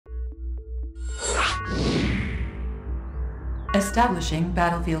Establishing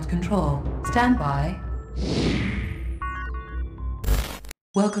battlefield control. Stand by.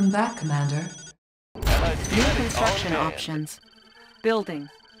 Welcome back, Commander. New construction options. Building.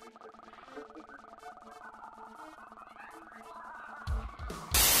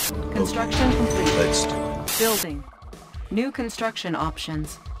 Construction complete. Let's do it. Building. New construction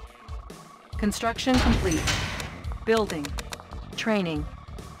options. Construction complete. Building. Training.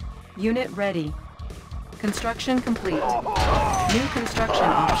 Unit ready. Construction complete. New construction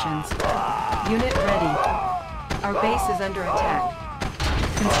options. Unit ready. Our base is under attack.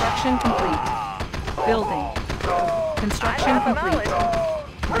 Construction complete. Building. Construction complete.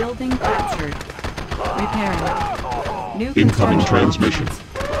 Building captured. Repairing. New Incoming transmission.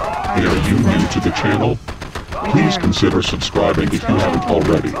 Hey, are you new to the channel? Please consider subscribing if you haven't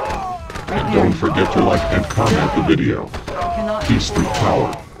already. And don't forget to like and comment the video. Peace through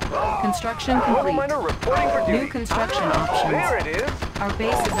power. Construction complete. New construction options. There it is. Our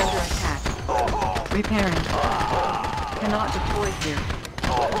base is under attack. Repairing. Cannot deploy here.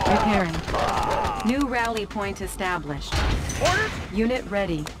 Repairing. New rally point established. Orders. Unit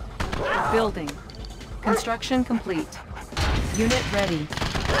ready. Building. Construction complete. Unit ready.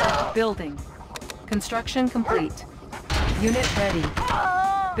 Building. Construction complete. Unit ready.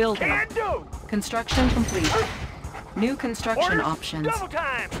 Building. Can do. Construction complete. New construction Orders. options. Double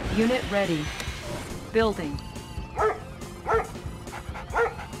time. Unit ready. Building.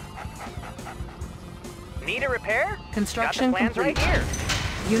 Need a repair? Construction Got the plans complete. right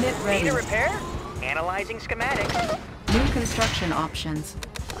here. Unit ready. Need a repair? Analyzing schematics. New construction options.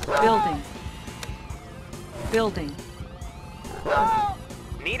 Building. Building.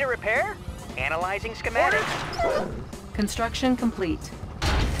 Need a repair? Analyzing schematics. Construction complete.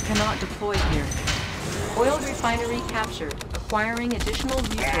 Cannot deploy here. Oil refinery captured. Acquiring additional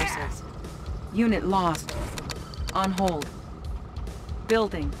resources. Unit lost. On hold.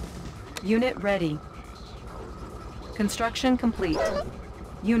 Building. Unit ready. Construction complete.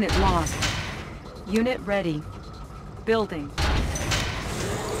 Unit lost. Unit ready. Building.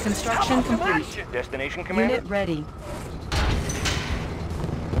 Construction complete. Destination, Commander. Unit ready.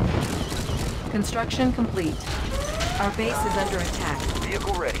 Construction complete. Our base is under attack.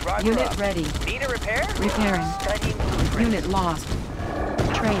 Vehicle ready. Roger Unit up. ready. Need a repair? Repairing. Studying blueprint. Unit lost.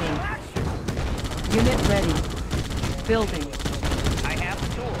 Training. Unit ready. Building. I have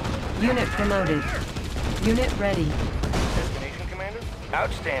the tools. Unit promoted. Unit ready. Destination, Commander.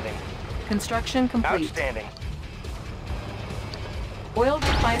 Outstanding. Construction complete. Outstanding. Oil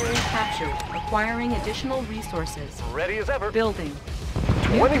refinery captured. Acquiring additional resources. Ready as ever. Building.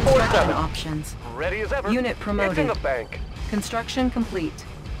 New 24/7. construction options. Ready as ever. Unit It's in promoted. the bank. Construction complete.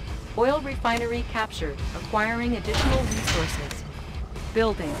 Oil refinery captured. Acquiring additional resources.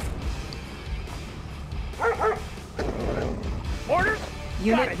 Building. Orders.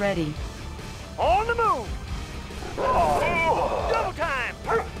 Unit Got it. ready. On the move. Double time.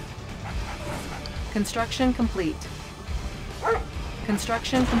 Construction complete.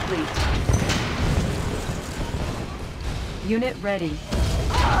 Construction complete. Unit ready.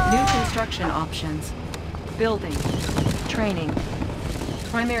 New construction options. Building. Training.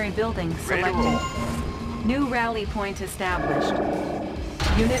 Primary building Ready to selected. New rally point established.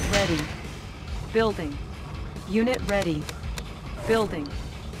 Unit ready. Building. Unit ready. Building.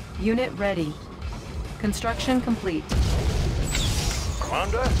 Unit ready. Construction complete.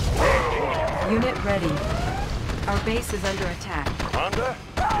 Commander. Unit ready. Our base is under attack. Commander.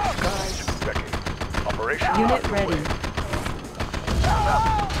 Skies ready. Operation. Unit ready.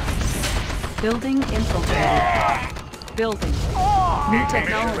 Building infiltrated. Building. New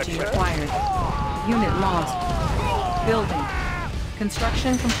technology acquired. Unit lost. Building.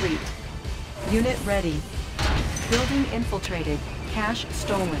 Construction complete. Unit ready. Building infiltrated. Cache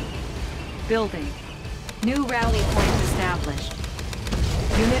stolen. Building. New rally point established.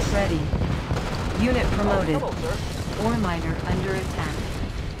 Unit ready. Unit promoted. Hello, sir. Ore miner under attack.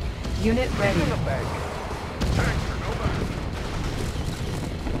 Unit ready. In the bank.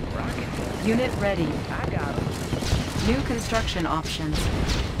 Unit ready. I got him. New construction options.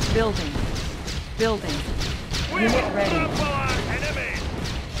 Building. Building. Unit ready.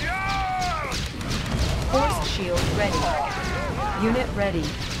 Force shield ready. Unit ready.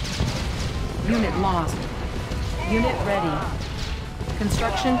 Unit lost. Unit ready.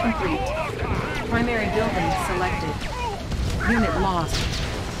 Construction complete. Primary building selected. Unit lost.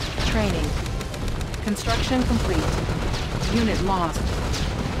 Training. Construction complete. Unit lost.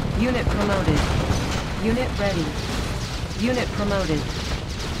 Unit promoted. Unit ready. Unit promoted.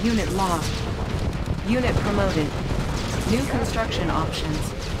 Unit lost. Unit promoted. New construction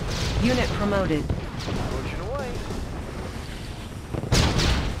options. Unit promoted. Pushing away.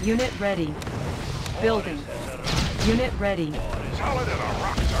 Unit ready. Building. Unit ready. Solid as a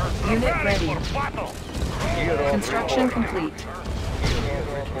rock, sir. Unit Preparing ready. for battle. Construction complete.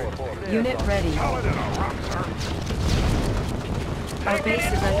 Unit ready. Solid as a rock, sir. Our base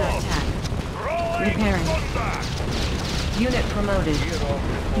is under attack. Repairing. Unit promoted.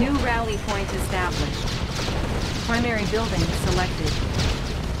 New rally point established. Primary building selected.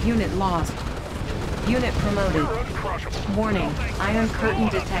 Unit lost. Unit promoted. Warning, Iron Curtain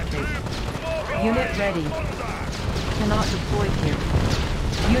detected. Unit ready. Cannot deploy here.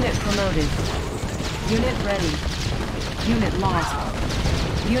 Unit promoted. Unit ready. Unit lost.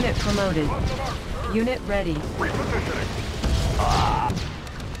 Unit promoted. Unit ready.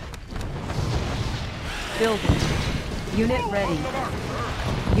 Building. Unit ready.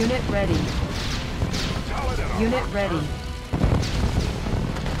 Unit ready. Unit ready.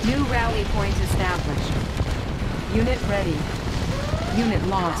 New rally point established. Unit ready. Unit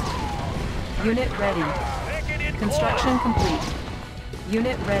lost. Unit ready. Construction complete.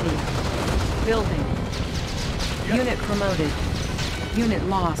 Unit ready. Building. Unit promoted. Unit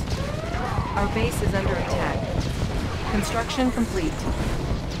lost. Our base is under attack. Construction complete.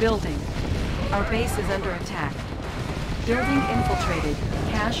 Building. Our base is under attack. Building infiltrated.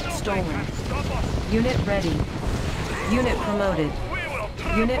 Cache stolen. Unit ready. Unit promoted.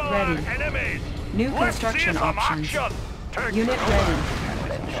 Unit ready. New construction options. Unit ready.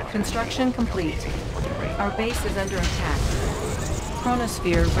 Construction complete. Our base is under attack.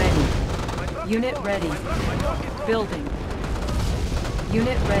 Chronosphere ready. Unit ready. Building.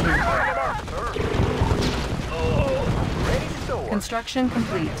 Unit ready. Construction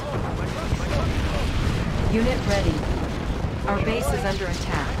complete. Unit ready. Our base is under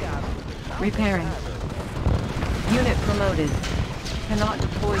attack. Repairing. Unit promoted. Cannot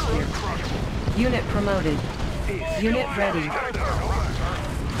deploy here. Unit promoted. Unit ready.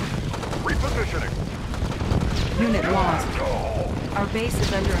 Repositioning. Unit lost. Our base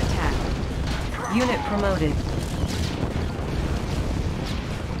is under attack. Unit promoted.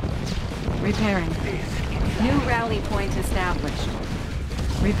 Repairing. New rally point established.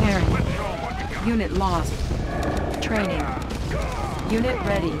 Repairing. Unit lost. Training. Unit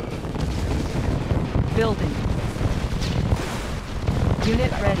ready. Building.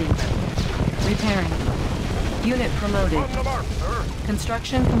 Unit ready. Repairing. Unit promoted.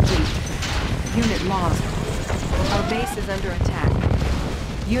 Construction complete. Unit lost. Our base is under attack.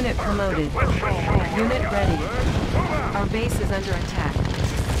 Unit promoted. Unit ready. Our base is under attack.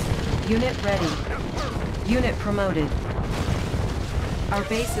 Unit ready. Unit promoted. Our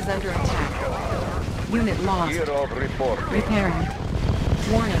base is under attack. Unit lost. Repairing.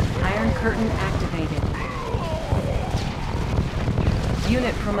 Warning, Iron Curtain activated.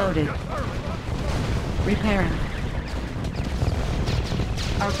 Unit promoted. Repairing.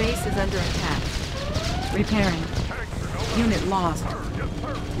 Our base is under attack. Repairing. Unit lost.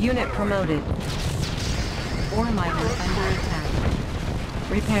 Unit promoted. Ore miner under attack.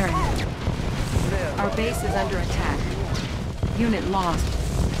 Repairing. Our base is under attack. Unit lost.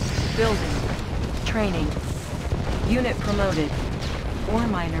 Building. Training. Unit promoted. Ore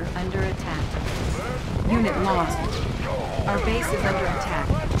miner under attack. Unit lost. Our base is under attack.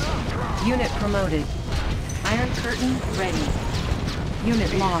 Unit promoted. Iron Curtain ready.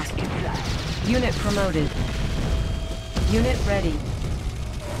 Unit lost. Unit promoted. Unit ready.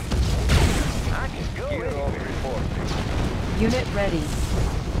 Unit ready.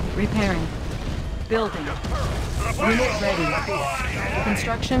 Repairing. Building. Unit ready.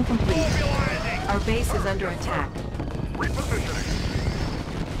 Construction complete. Our base is under attack.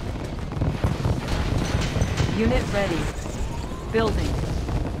 Unit ready. Building.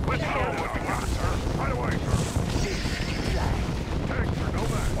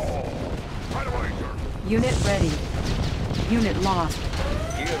 Unit ready. Unit lost.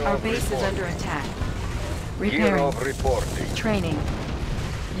 Our base is under attack. Repairing. Training.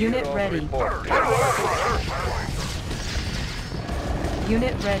 Unit ready.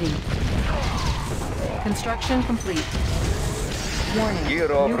 Unit ready. Construction complete. Warning.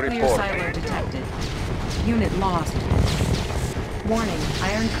 Nuclear silo detected. Unit lost. Warning.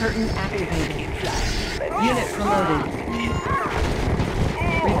 Iron Curtain activated. Unit promoted.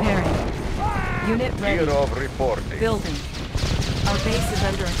 Repairing. Unit ready. Building. Our base is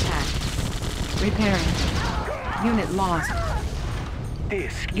under attack. Repairing. Unit lost.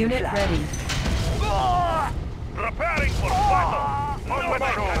 Unit ready. Preparing for battle. On with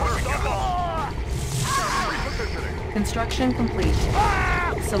shoulder. Construction complete.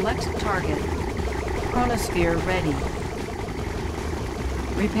 Select target. Chronosphere ready.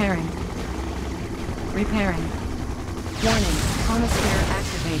 Repairing. Repairing. Warning. Chronosphere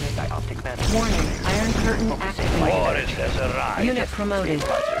activated. infiltrated. Warning, Iron Curtain activated. Unit promoted.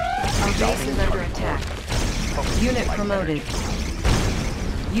 Our base is under attack. Unit promoted.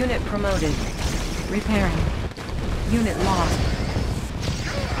 Unit promoted. Repairing. Unit lost.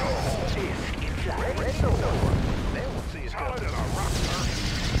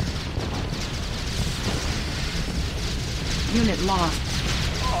 Unit lost.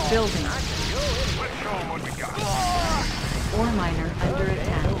 Building. Ore miner under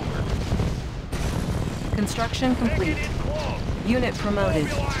attack. Construction complete. Unit promoted.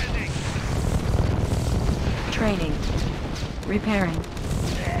 Training. Repairing.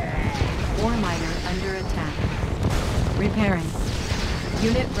 Ore miner under attack. Repairing.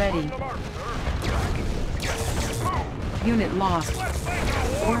 Unit ready. Unit lost.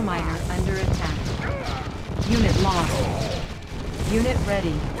 Ore miner under attack. Unit lost. Unit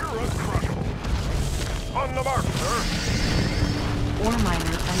ready. On the mark, sir. Ore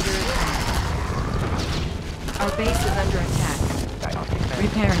miner under attack. Our base is under attack.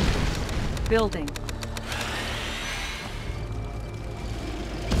 Repairing. Building.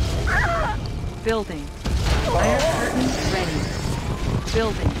 Building. Iron curtain ready.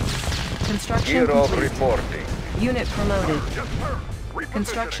 Building. Construction complete. Reporting. Unit promoted. Yes, sir. Repositioning.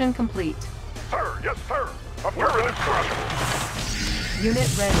 Construction complete. Sir, yes, sir. Affirmative, sir. Unit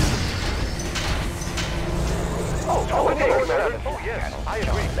ready. Oh, yes. I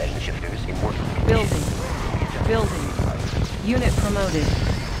agree. Building. Building. Unit promoted.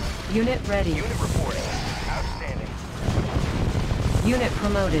 Unit ready. Unit reporting. Outstanding. Unit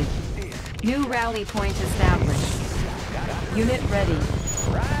promoted. New rally point established. Unit ready.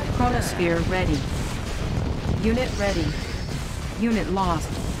 Chronosphere ready. Unit ready. Unit lost.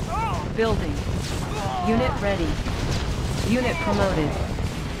 Building. Unit ready. Unit promoted.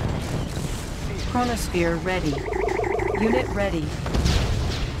 Chronosphere ready. Unit ready.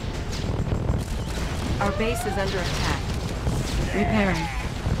 Our base is under attack. Repairing.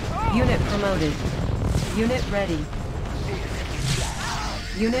 Unit promoted. Unit ready.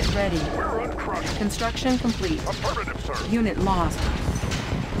 Unit ready. We're uncrushed. Construction complete. Affirmative, sir. Unit lost.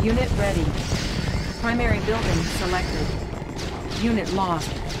 Unit ready. Primary building selected. Unit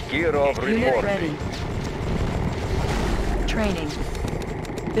lost. Gear of Unit ready. Training.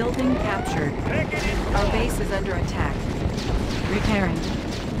 Building captured. Our base is under attack. Repairing.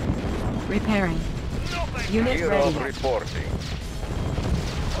 Repairing. Unit ready. reporting.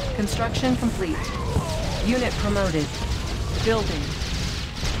 Construction complete. Unit promoted. Building.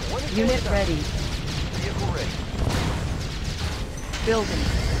 Unit ready. Vehicle ready. Building.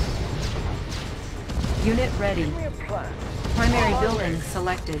 Unit ready. Primary building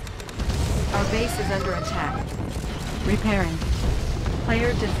selected. Our base is under attack. Repairing.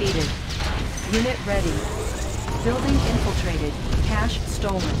 Player defeated. Unit ready. Building infiltrated. Cache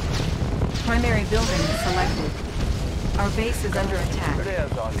stolen. Primary building selected. Our base is under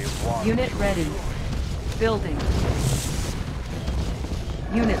attack. Unit ready. Building.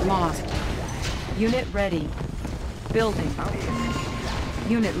 Unit lost. Unit ready. Building.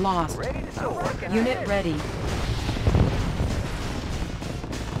 Unit lost. Unit ready.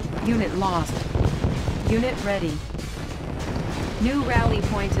 Unit lost. Unit ready. New rally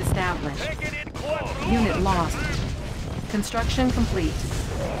point established. Unit lost. Construction complete.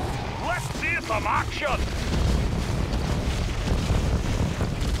 Let's see some action.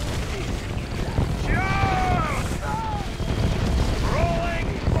 Rolling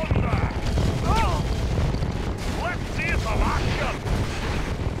thunder. Let's see some action.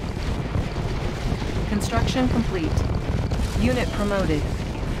 Construction complete. Unit promoted.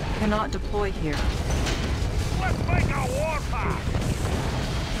 Cannot deploy here. Let's make a warpath.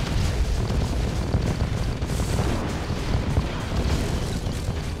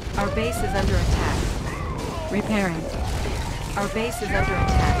 Our base is under attack. Repairing. Our base is under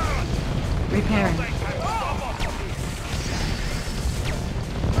attack. Repairing.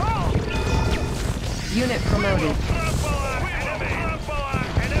 Unit promoted.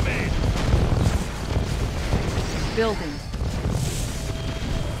 Building.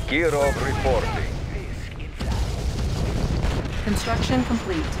 Gear of reporting. Construction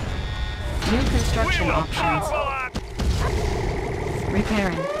complete. New construction options.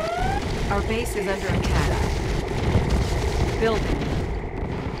 Repairing. Our base is under attack. Building.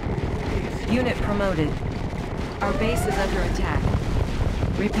 Unit promoted. Our base is under attack.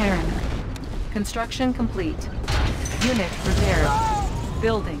 Repairing. Construction complete. Unit repaired.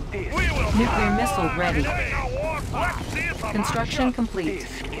 Building. Nuclear missile ready. Construction complete.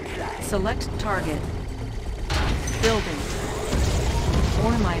 Select target. Building.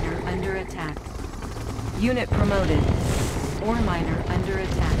 Ore miner under attack. Unit promoted. Ore miner under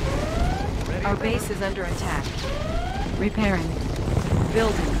attack. Our base is under attack. Repairing.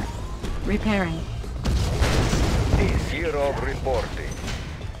 Building. Repairing. Zero reporting.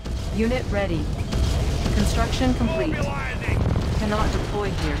 Unit ready. Construction complete. Cannot deploy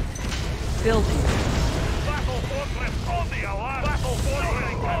here. Building. Battle forklift on the alarm. Battle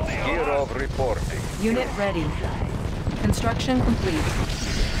forklift on the alarm. Zero reporting. Unit ready. Construction complete.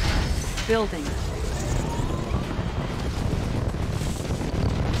 Building.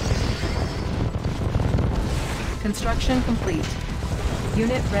 Construction complete.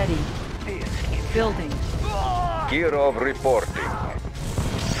 Unit ready. Building. Zero reporting.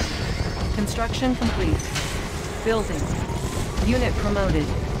 Construction complete. Building. Unit promoted.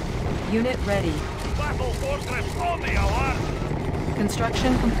 Unit ready. Battle forklift on the alarm.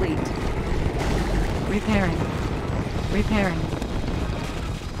 Construction complete. Repairing. Repairing.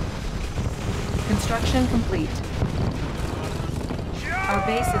 Construction complete. Our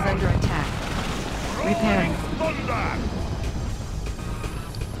base is under attack. Repairing. Thunder.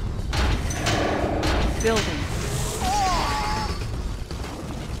 Building.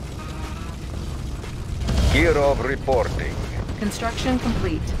 Zero reporting. Construction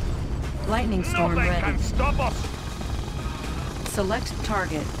complete. Lightning storm Nothing ready. can stop us. Select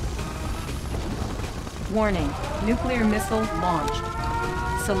target. Warning. Nuclear missile launched.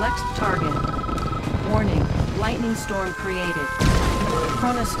 Select target. Warning. Lightning storm created.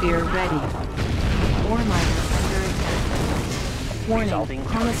 Chronosphere ready. Ore miner under attack. Warning.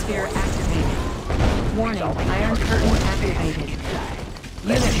 Chronosphere activated. Warning. Iron curtain activated.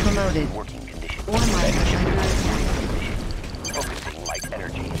 Unit promoted. Ore miner under attack. Focusing light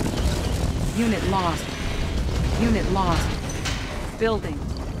energy. Unit lost. Unit lost. Building.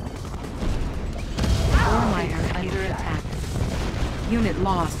 Ore miner under attack. Unit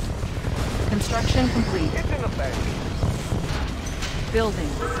lost. Construction complete. Building.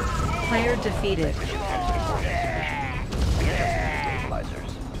 Player defeated.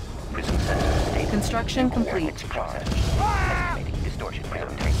 Stabilizers. Prism sensor state. Construction complete. Next process. Estimating distortion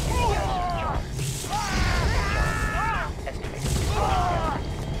pattern. Estimating distortion.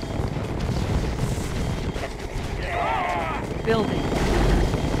 Building.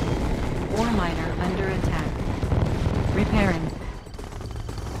 Ore miner under attack. Repairing.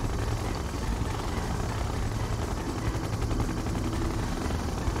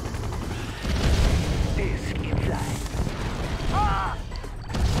 Disk inside.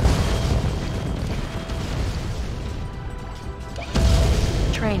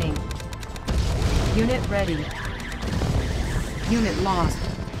 Training. Unit ready. Unit lost.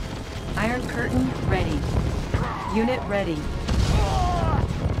 Iron curtain ready. Unit ready.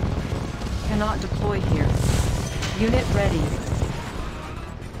 Cannot deploy here. Unit ready.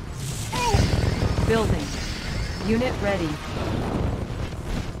 Building. Unit ready.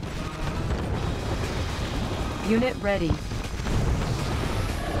 Unit ready.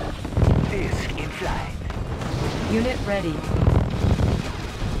 Disk in flight. Unit ready.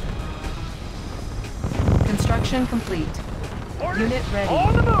 Construction complete. Unit ready.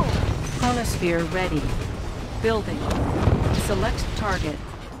 On the move. Chronosphere ready. Building. Select target.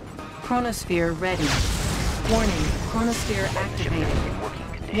 Chronosphere ready. Warning. Chronosphere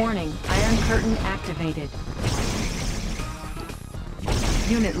activated. Warning. Iron curtain activated.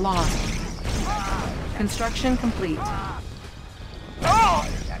 Unit lost. Construction complete.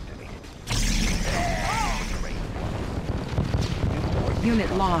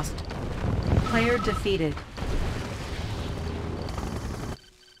 Unit lost. Player defeated.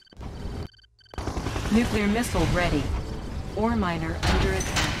 Nuclear missile ready. Ore miner under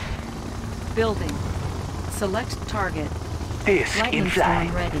attack. Building. Select target. Disk Lightning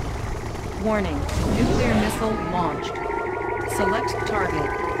storm ready. Warning. Nuclear missile launched. Select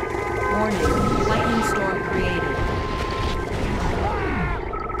target. Warning. Lightning storm created.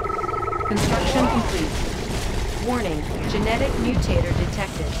 Construction complete. Warning. Genetic mutator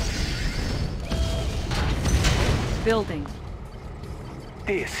detected. Building.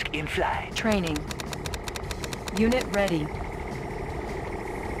 Disk in flight. Training. Unit ready.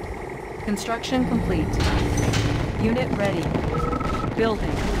 Construction complete. Unit ready.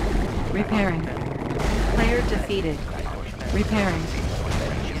 Building. Repairing. Player defeated. Repairing.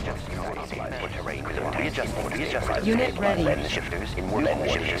 Unit ready.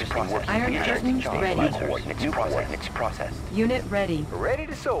 Iron curtain ready. Unit ready. Ready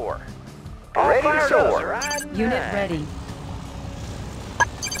to soar. Ready to soar. Unit ready.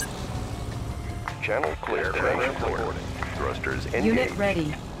 Channel clear. Thrusters engaged. Unit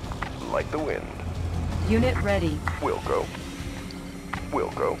ready. Like the wind. Unit ready. Wilco.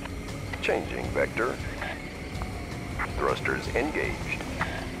 Wilco. Changing vector. Thrusters engaged.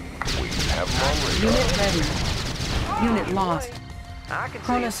 We have them on radar. Unit ready. Unit lost. I can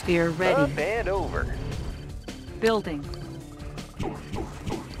Chronosphere see ready. up and over. Building.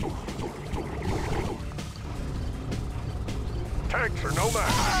 Tanks are no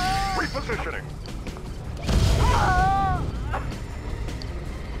match. Repositioning.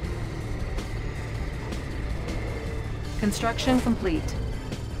 Construction complete.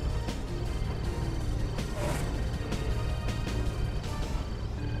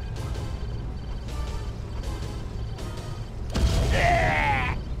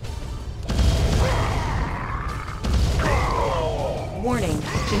 Warning,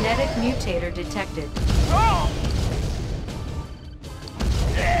 genetic mutator detected.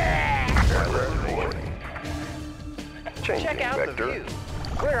 Changing Check out vector. the view.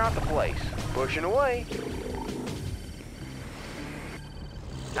 Clear out the place. Pushing away.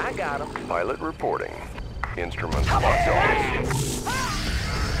 I got him. Pilot reporting. Instruments locked on. Destination.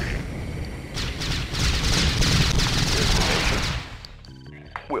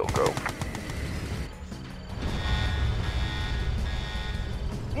 Wilco.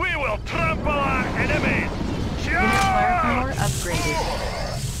 We will trample our enemies. Unit firepower upgraded.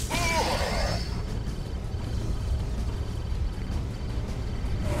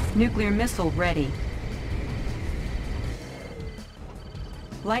 Nuclear missile ready.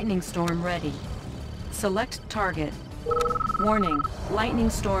 Lightning storm ready. Select target. Warning, lightning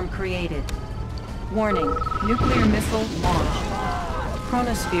storm created. Warning, nuclear missile launched.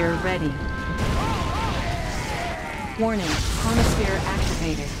 Chronosphere ready. Warning, chronosphere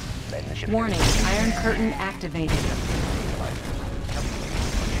activated. Warning, iron curtain activated.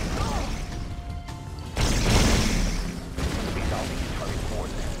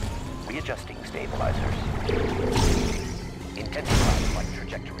 Readjusting stabilizers. Intensifying flight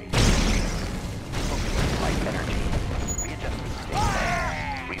trajectory. Focusing flight energy. Readjusting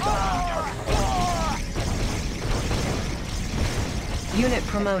stabilizers. Resolving target coordinates. Unit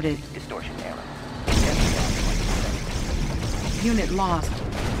promoted. Distortion error. Unit lost.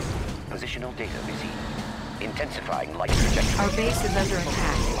 Positional data received. Intensifying light trajectory. Our base is under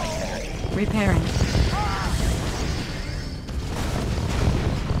attack. Light energy. Repairing.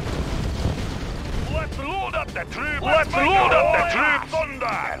 Let's load up the troops. Let's load up the troops. Thunder.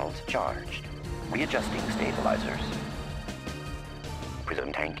 Panels charged. Readjusting stabilizers.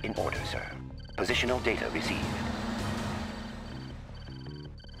 Prism tank in order, sir. Positional data received.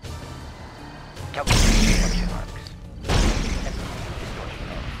 Calculating function arcs. Distortion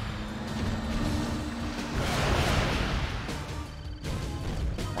error.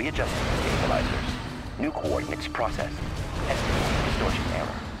 Readjusting stabilizers. New coordinates processed. Estimating distortion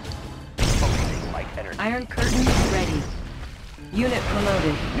error. Focusing light energy. Iron curtain ready. Unit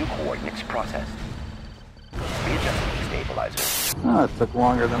promoted. New coordinates processed. Readjusting stabilizers. Oh, it took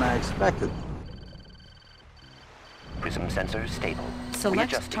longer than I expected. Prism sensors stable.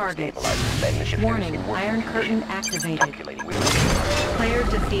 Select Readjusting target. stabilizers. Then the shifters Warning, in working iron condition. curtain activated. Calculating with Player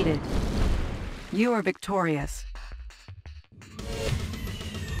defeated. You are victorious.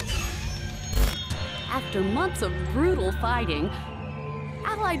 After months of brutal fighting,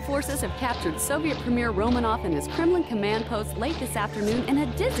 Allied forces have captured Soviet Premier Romanov and his Kremlin command post late this afternoon in a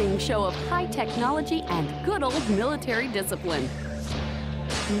dizzying show of high technology and good old military discipline.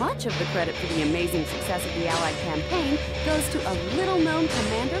 Much of the credit for the amazing success of the Allied campaign goes to a little-known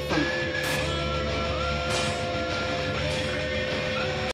commander from